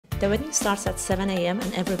The wedding starts at 7 a.m.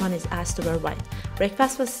 and everyone is asked to wear white.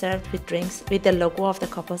 Breakfast was served with drinks with the logo of the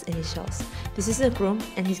couple's initials. This is the groom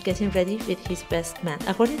and he's getting ready with his best man.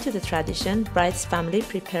 According to the tradition, bride's family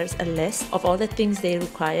prepares a list of all the things they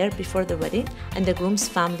require before the wedding, and the groom's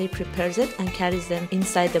family prepares it and carries them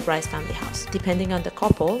inside the bride's family house. Depending on the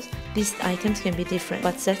couples, these items can be different,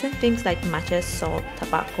 but certain things like matches, salt,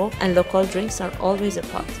 tobacco, and local drinks are always a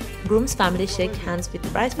part. Groom's family shake hands with the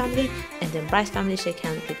bride's family, and then bride's family shake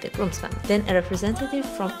hands with the groom's family. Then a representative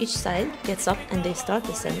from each side gets up and they start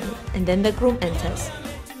the ceremony. And then the groom enters.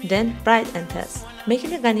 Then bride enters.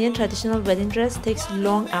 Making a Ghanaian traditional wedding dress takes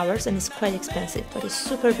long hours and is quite expensive, but it's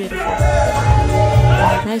super beautiful.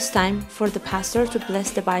 Now it's time for the pastor to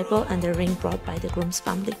bless the Bible and the ring brought by the groom's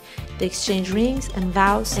family. They exchange rings and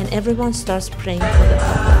vows, and everyone starts praying for the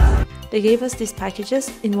couple. They gave us these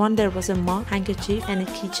packages. In one there was a mug, handkerchief and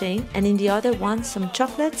a keychain, and in the other one some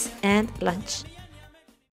chocolates and lunch.